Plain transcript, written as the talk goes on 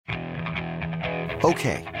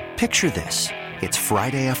Okay, picture this. It's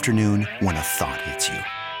Friday afternoon when a thought hits you.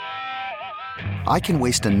 I can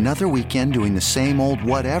waste another weekend doing the same old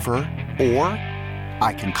whatever, or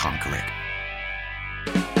I can conquer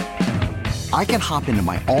it. I can hop into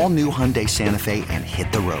my all-new Hyundai Santa Fe and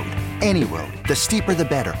hit the road. Any road. The steeper, the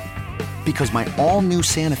better. Because my all-new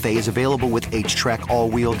Santa Fe is available with H-Track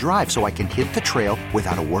all-wheel drive, so I can hit the trail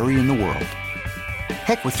without a worry in the world.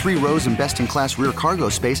 Heck, with 3 rows and best-in-class rear cargo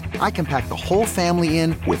space, I can pack the whole family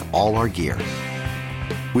in with all our gear.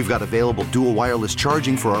 We've got available dual wireless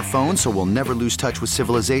charging for our phones, so we'll never lose touch with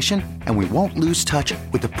civilization, and we won't lose touch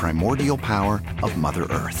with the primordial power of Mother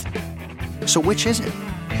Earth. So which is it?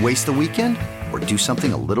 Waste the weekend or do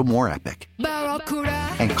something a little more epic?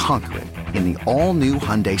 And conquer it in the all-new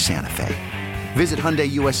Hyundai Santa Fe. Visit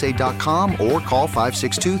HyundaiUSA.com or call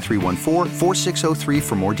 562-314-4603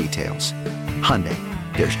 for more details. Hyundai,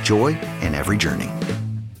 there's joy in every journey.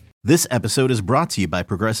 This episode is brought to you by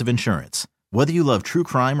Progressive Insurance. Whether you love true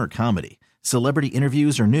crime or comedy, celebrity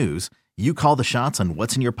interviews or news, you call the shots on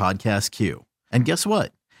what's in your podcast queue. And guess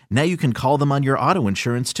what? Now you can call them on your auto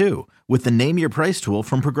insurance too with the Name Your Price tool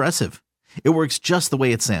from Progressive. It works just the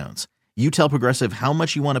way it sounds. You tell Progressive how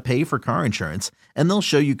much you want to pay for car insurance, and they'll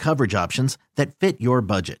show you coverage options that fit your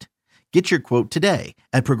budget. Get your quote today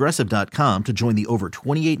at Progressive.com to join the over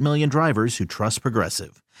 28 million drivers who trust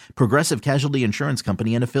Progressive. Progressive Casualty Insurance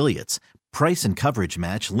Company and Affiliates. Price and coverage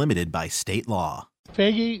match limited by state law.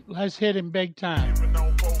 Figgy, let's hit him big time.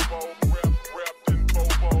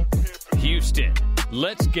 Houston,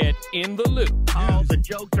 let's get in the loop. Oh, the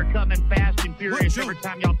jokes are coming fast and furious every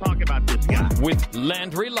time y'all talk about this guy. With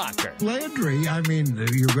Landry Locker. Landry, I mean,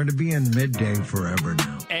 you're going to be in midday forever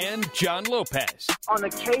now. And John Lopez. On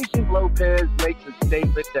occasion, Lopez makes a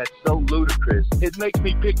statement that's so ludicrous, it makes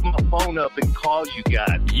me pick my phone up and call you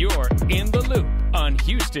guys. You're in the loop on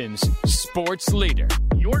Houston's sports leader.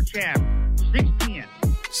 Your champ, 610.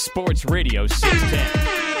 Sports Radio 610.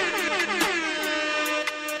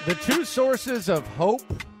 The two sources of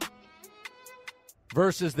hope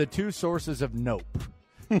versus the two sources of nope.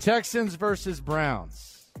 Texans versus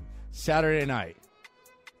Browns. Saturday night,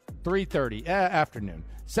 3:30, afternoon.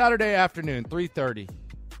 Saturday afternoon, 3:30,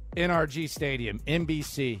 NRG Stadium,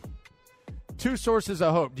 NBC. Two sources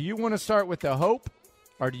of hope. Do you want to start with the hope,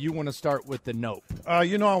 or do you want to start with the nope? I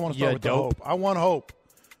want to start with the dope. hope. I want hope.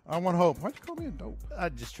 Why'd you call me a dope?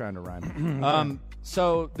 I'm just trying to rhyme.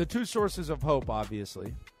 So the two sources of hope,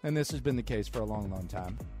 obviously, and this has been the case for a long, long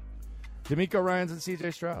time. DeMeco Ryans and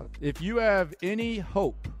C.J. Stroud. If you have any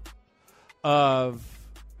hope of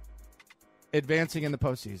advancing in the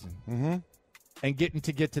postseason and getting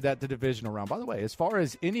to that divisional round. By the way, as far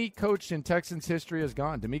as any coach in Texans history has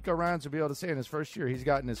gone, DeMeco Ryans will be able to say in his first year he's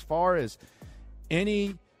gotten as far as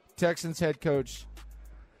any Texans head coach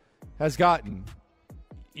has gotten.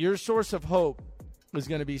 Your source of hope is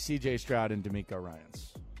going to be C.J. Stroud and DeMeco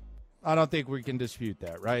Ryans. I don't think we can dispute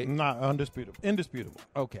that, right? Not undisputable. Indisputable.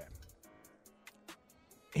 Okay.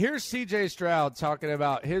 Here's C.J. Stroud talking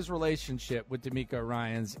about his relationship with DeMeco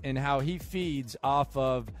Ryans and how he feeds off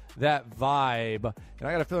of that vibe. And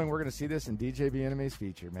I got a feeling we're going to see this in DJ Bieniemy's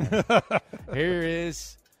feature, man. Here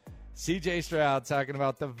is C.J. Stroud talking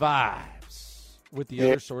about the vibes with the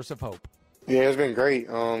other source of hope. Yeah, it's been great.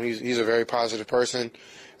 He's a very positive person.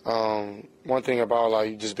 One thing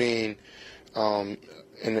about just being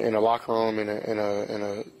in a locker room in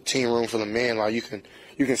a team room full of men,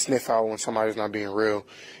 you can sniff out when somebody's not being real,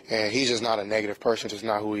 and he's just not a negative person. Just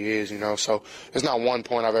not who he is, So there's not one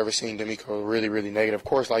point I've ever seen DeMeco really, really negative. Of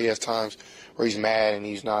course, he has times where he's mad and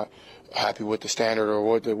he's not happy with the standard or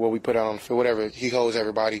what we put out on the field, whatever. He holds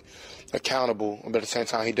everybody accountable, but at the same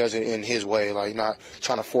time, he does it in his way, not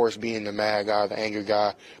trying to force being the mad guy, the angry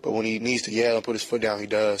guy. But when he needs to yell and put his foot down, he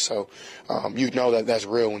does. So that's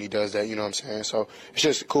real when he does that. You know what I'm saying? So it's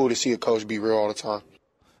just cool to see a coach be real all the time.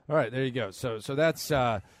 All right, there you go. So that's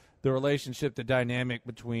the relationship, the dynamic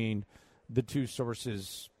between the two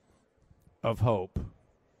sources of hope.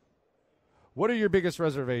 What are your biggest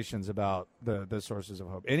reservations about the sources of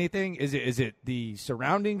hope? Anything? Is it the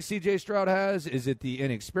surroundings C.J. Stroud has? Is it the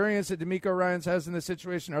inexperience that DeMeco Ryans has in this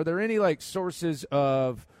situation? Are there any sources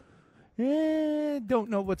of don't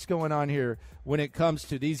know what's going on here when it comes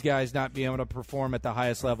to these guys not being able to perform at the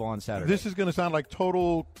highest level on Saturday? This is going to sound like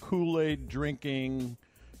total Kool-Aid drinking,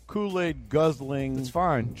 Kool-Aid guzzling. It's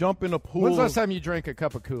fine. Jump in a pool. When's the last time you drank a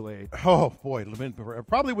cup of Kool-Aid? Oh, boy.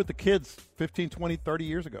 Probably with the kids 15, 20, 30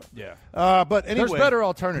 years ago. Yeah. But anyway. There's better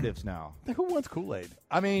alternatives now. Who wants Kool-Aid?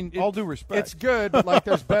 I mean, all due respect. It's good, but like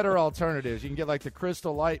there's better alternatives. You can get like the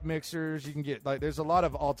Crystal Light mixers. You can get like there's a lot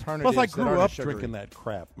of alternatives. Plus, I grew up sugary. drinking that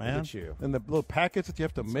crap, man. Look at you. And the little packets that you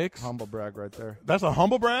have to mix. Humble brag right there. That's a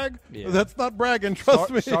humble brag? Yeah. That's not bragging,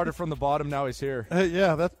 trust me. Started from the bottom, now he's here.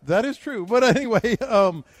 Yeah, that is true. But anyway,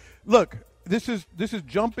 look, this is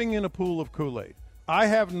jumping in a pool of Kool-Aid. I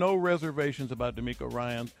have no reservations about D'Amico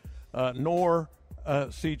Ryans, nor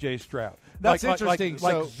C.J. Stroud. That's interesting.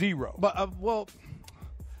 Like zero. But well,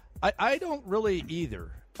 I don't really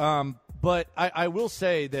either. But I will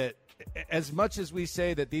say that as much as we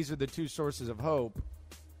say that these are the two sources of hope,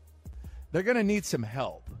 they're going to need some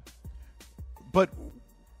help. But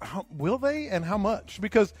will they, and how much?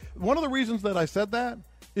 Because one of the reasons that I said that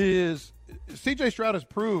is C.J. Stroud has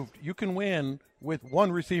proved you can win with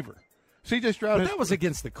one receiver. C.J. Stroud that was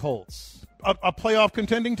against the Colts. A playoff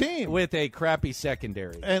contending team. With a crappy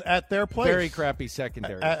secondary. And at their place. Very crappy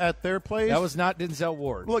secondary. At their place. That was not Denzel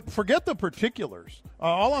Ward. Look, forget the particulars.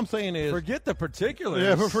 All I'm saying is. Forget the particulars.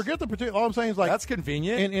 Yeah, forget the particulars. All I'm saying is like. That's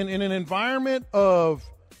convenient. In an environment of.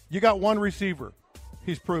 You got one receiver.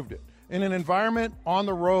 He's proved it. In an environment on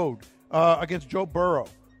the road against Joe Burrow.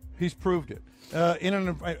 He's proved it.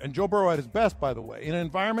 And Joe Burrow at his best, by the way. In an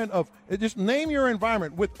environment of. Just name your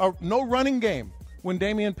environment with no running game when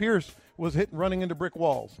Dameon Pierce was running into brick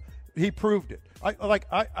walls. He proved it.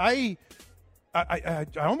 I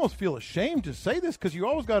almost feel ashamed to say this because you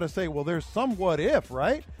always got to say, well, there's some what if,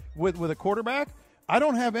 right? With a quarterback, I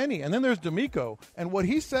don't have any. And then there's D'Amico, and what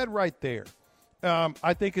he said right there,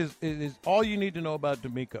 I think is all you need to know about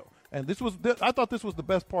D'Amico. And I thought this was the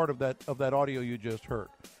best part of that audio you just heard.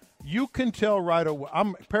 You can tell right away.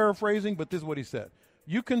 I'm paraphrasing, but this is what he said.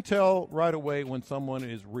 You can tell right away when someone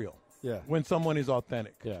is real. Yeah. When someone is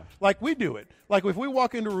authentic. Yeah. Like we do it. Like if we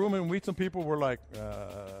walk into a room and meet some people, we're like,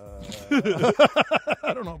 I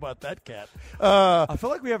don't know about that cat. I feel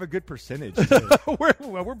like we have a good percentage.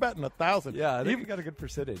 we're batting 1,000. Yeah, I think we got a good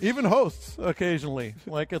percentage. Even hosts occasionally,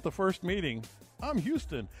 like at the first meeting. I'm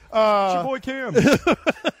Houston. It's your boy Cam.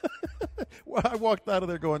 Well, I walked out of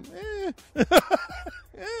there going,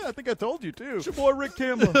 I think I told you too. It's your boy Rick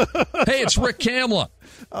Kamla. Hey, it's Rick Kamla.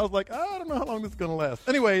 I was like, I don't know how long this is going to last.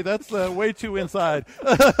 Anyway, that's way too inside.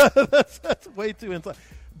 that's way too inside.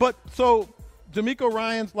 But so D'Amico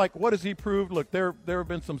Ryans, like, what has he proved? Look, there have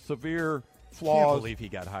been some severe flaws. I can't believe he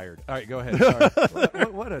got hired. All right, go ahead. Sorry.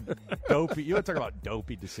 what a dopey. You want to talk about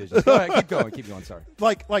dopey decisions? Go ahead, keep going. Sorry.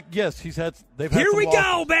 Like yes, they've had. Here some we losses.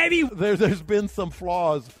 go, baby. There's been some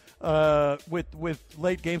flaws with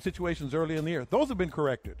late game situations early in the year. Those have been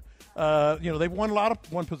corrected. They've won a lot of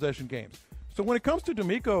one possession games. So when it comes to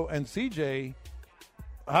D'Amico and CJ,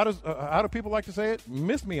 how do people like to say it?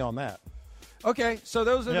 Miss me on that. Okay, so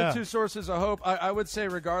those are the two sources of hope. I would say,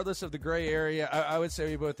 regardless of the gray area, I would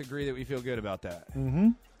say we both agree that we feel good about that. Mm-hmm.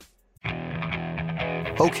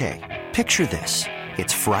 Okay, picture this.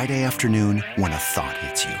 It's Friday afternoon when a thought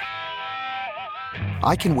hits you.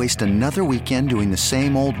 I can waste another weekend doing the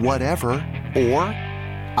same old whatever, or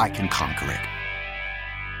I can conquer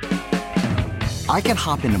it. I can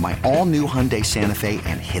hop into my all-new Hyundai Santa Fe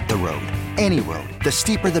and hit the road. Any road. The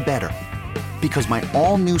steeper, the better. Because my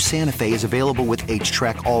all-new Santa Fe is available with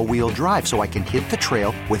H-Track all-wheel drive, so I can hit the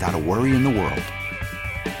trail without a worry in the world.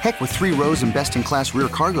 Heck, with 3 rows and best-in-class rear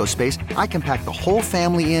cargo space, I can pack the whole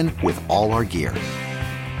family in with all our gear.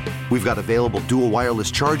 We've got available dual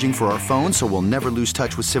wireless charging for our phones, so we'll never lose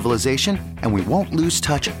touch with civilization, and we won't lose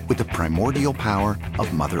touch with the primordial power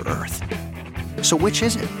of Mother Earth. So which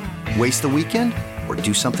is it? Waste the weekend or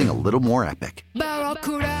do something a little more epic?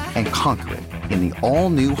 And conquer it in the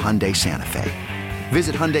all-new Hyundai Santa Fe.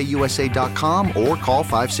 Visit HyundaiUSA.com or call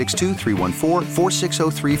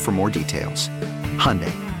 562-314-4603 for more details.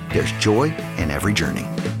 Hyundai, there's joy in every journey.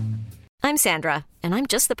 I'm Sandra, and I'm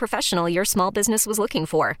just the professional your small business was looking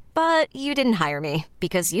for. But you didn't hire me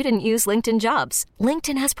because you didn't use LinkedIn Jobs.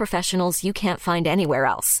 LinkedIn has professionals you can't find anywhere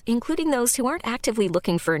else, including those who aren't actively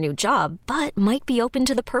looking for a new job, but might be open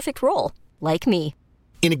to the perfect role, like me.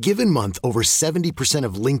 In a given month, over 70%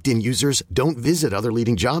 of LinkedIn users don't visit other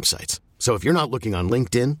leading job sites. So if you're not looking on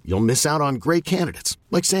LinkedIn, you'll miss out on great candidates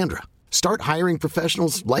like Sandra. Start hiring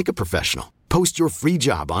professionals like a professional. Post your free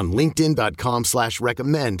job on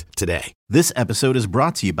linkedin.com/recommend today. This episode is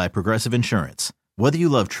brought to you by Progressive Insurance. Whether you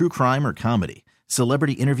love true crime or comedy,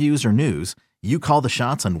 celebrity interviews or news, you call the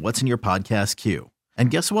shots on what's in your podcast queue.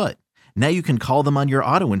 And guess what? Now you can call them on your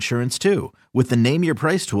auto insurance too with the Name Your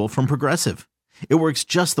Price tool from Progressive. It works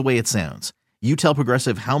just the way it sounds. You tell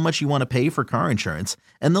Progressive how much you want to pay for car insurance,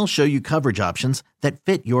 and they'll show you coverage options that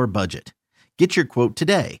fit your budget. Get your quote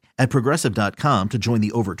today at Progressive.com to join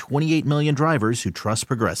the over 28 million drivers who trust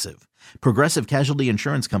Progressive. Progressive Casualty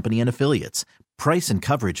Insurance Company and Affiliates. Price and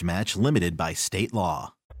coverage match limited by state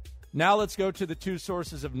law. Now let's go to the two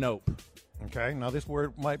sources of nope. Okay, now this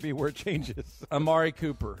word might be where it changes. Amari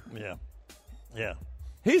Cooper. Yeah.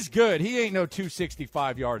 He's good. He ain't no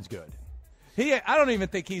 265 yards good. I don't even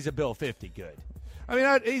think he's a Bill 50 good. I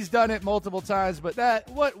mean, he's done it multiple times, but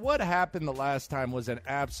what happened the last time was an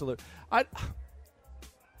absolute. I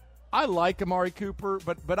like Amari Cooper,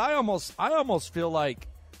 but I almost feel like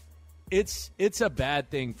it's a bad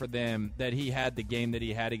thing for them that he had the game that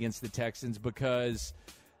he had against the Texans, because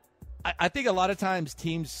I think a lot of times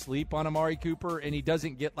teams sleep on Amari Cooper, and he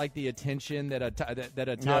doesn't get like the attention that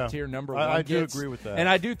a top tier number one I gets. do agree with that, and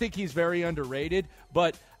I do think he's very underrated.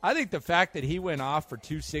 But I think the fact that he went off for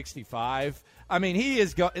 265, I mean, he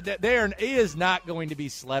is not going to be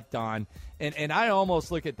slept on, and I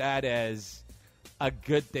almost look at that as a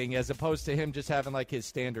good thing as opposed to him just having like his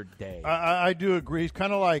standard day. I do agree. He's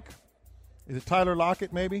kind of like, is it Tyler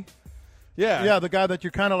Lockett maybe? Yeah, the guy that you're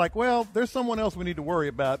kind of like, well, there's someone else we need to worry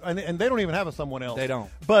about, and they don't even have a someone else. They don't.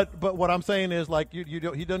 But what I'm saying is, like, he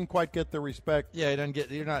doesn't quite get the respect. Yeah, he doesn't get.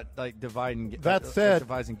 You're not like dividing. That said,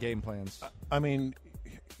 devising game plans. I mean,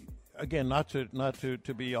 again, not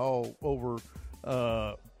to be all over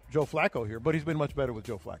Joe Flacco here, but he's been much better with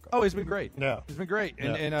Joe Flacco. Oh, he's been great. Yeah, he's been great.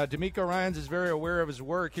 And DeMeco Ryans is very aware of his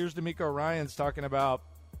work. Here's DeMeco Ryans talking about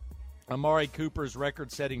Amari Cooper's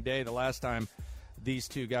record-setting day the last time these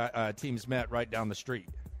two teams met right down the street.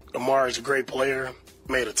 Amari's a great player,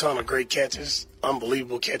 made a ton of great catches,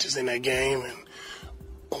 unbelievable catches in that game. And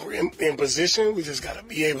when we're in position, we just got to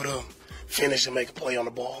be able to finish and make a play on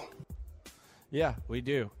the ball. Yeah, we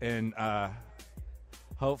do. And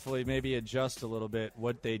hopefully maybe adjust a little bit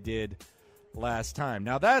what they did last time.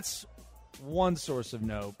 Now, that's one source of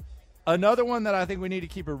note. Another one that I think we need to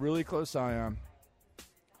keep a really close eye on,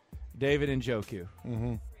 David Njoku.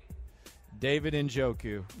 Mm-hmm. David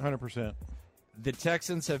Njoku. 100%. The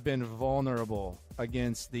Texans have been vulnerable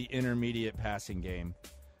against the intermediate passing game.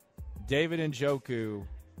 David Njoku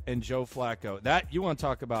and Joe Flacco. That, you want to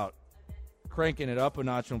talk about cranking it up a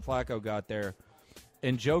notch when Flacco got there.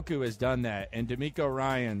 Njoku has done that. And DeMeco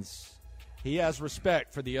Ryans, he has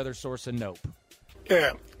respect for the other source of nope.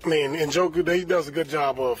 Yeah, I mean, Njoku, he does a good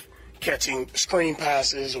job of catching screen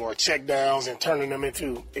passes or check downs and turning them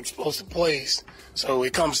into explosive plays. So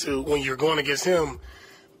it comes to when you're going against him,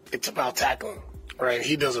 it's about tackling, right?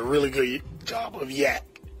 He does a really good job of yak,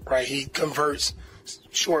 right? He converts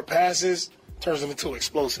short passes, turns them into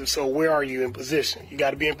explosive. So where are you in position? You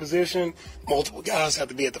got to be in position. Multiple guys have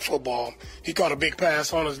to be at the football. He caught a big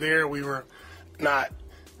pass on us there. We were not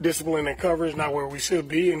disciplined in coverage, not where we should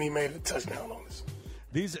be, and he made a touchdown on us.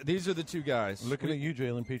 These are the two guys. Looking at you,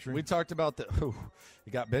 Jalen Petrie. We talked about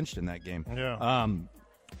he got benched in that game. Yeah.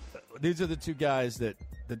 These are the two guys that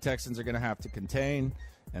the Texans are going to have to contain,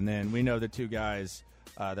 and then we know the two guys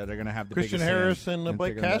that are going to have the Christian biggest Harris hand and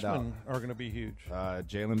Blake figuring that Cashman are going to be huge.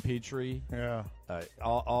 Jalen Petrie. Yeah.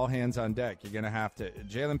 All hands on deck. You're going to have to.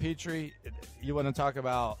 Jalen Petrie, you want to talk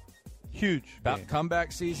about huge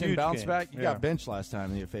comeback season, huge bounce game. back? You got benched last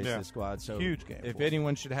time you faced this squad. So huge game. If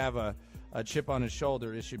anyone should have a chip on his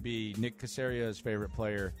shoulder, it should be Nick Casaria's favorite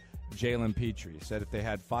player, Jalen Petrie. Said if they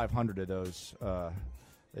had 500 of those,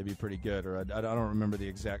 they'd be pretty good. Or I don't remember the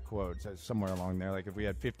exact quote. It's somewhere along there. Like if we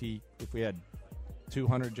had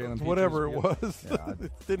 200 Jalen Petries. Whatever it was. Yeah,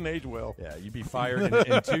 it didn't age well. Yeah, you'd be fired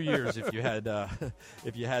in 2 years if you had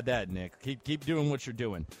that, Nick. Keep doing what you're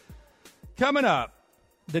doing. Coming up,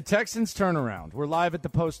 the Texans turnaround. We're live at the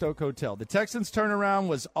Post Oak Hotel. The Texans turnaround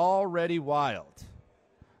was already wild.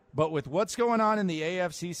 But with what's going on in the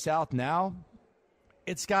AFC South now,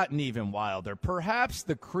 it's gotten even wilder. Perhaps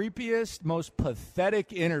the creepiest, most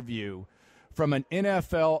pathetic interview from an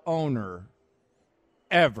NFL owner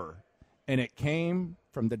ever. And it came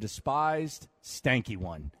from the despised Stanky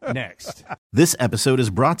one. Next. This episode is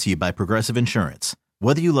brought to you by Progressive Insurance.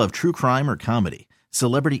 Whether you love true crime or comedy,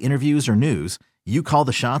 celebrity interviews or news, you call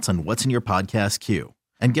the shots on what's in your podcast queue.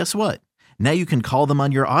 And guess what? Now you can call them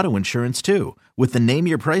on your auto insurance, too, with the Name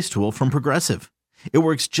Your Price tool from Progressive. It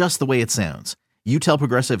works just the way it sounds. You tell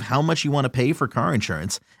Progressive how much you want to pay for car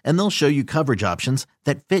insurance, and they'll show you coverage options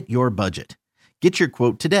that fit your budget. Get your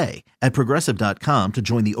quote today at Progressive.com to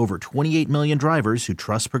join the over 28 million drivers who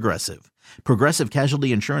trust Progressive. Progressive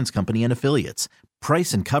Casualty Insurance Company and Affiliates.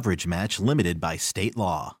 Price and coverage match limited by state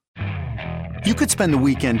law. You could spend the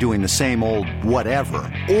weekend doing the same old whatever,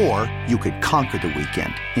 or you could conquer the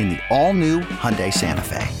weekend in the all-new Hyundai Santa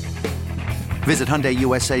Fe. Visit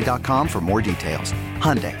HyundaiUSA.com for more details.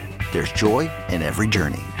 Hyundai, there's joy in every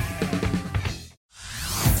journey.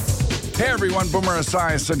 Hey everyone, Boomer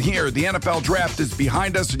Esiason here. The NFL Draft is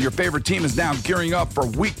behind us and your favorite team is now gearing up for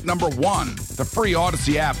week number 1. The free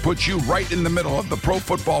Odyssey app puts you right in the middle of the pro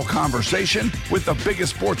football conversation with the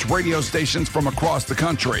biggest sports radio stations from across the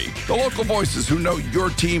country. The local voices who know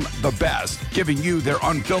your team the best, giving you their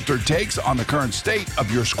unfiltered takes on the current state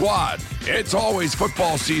of your squad. It's always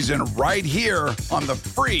football season right here on the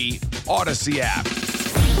free Odyssey app.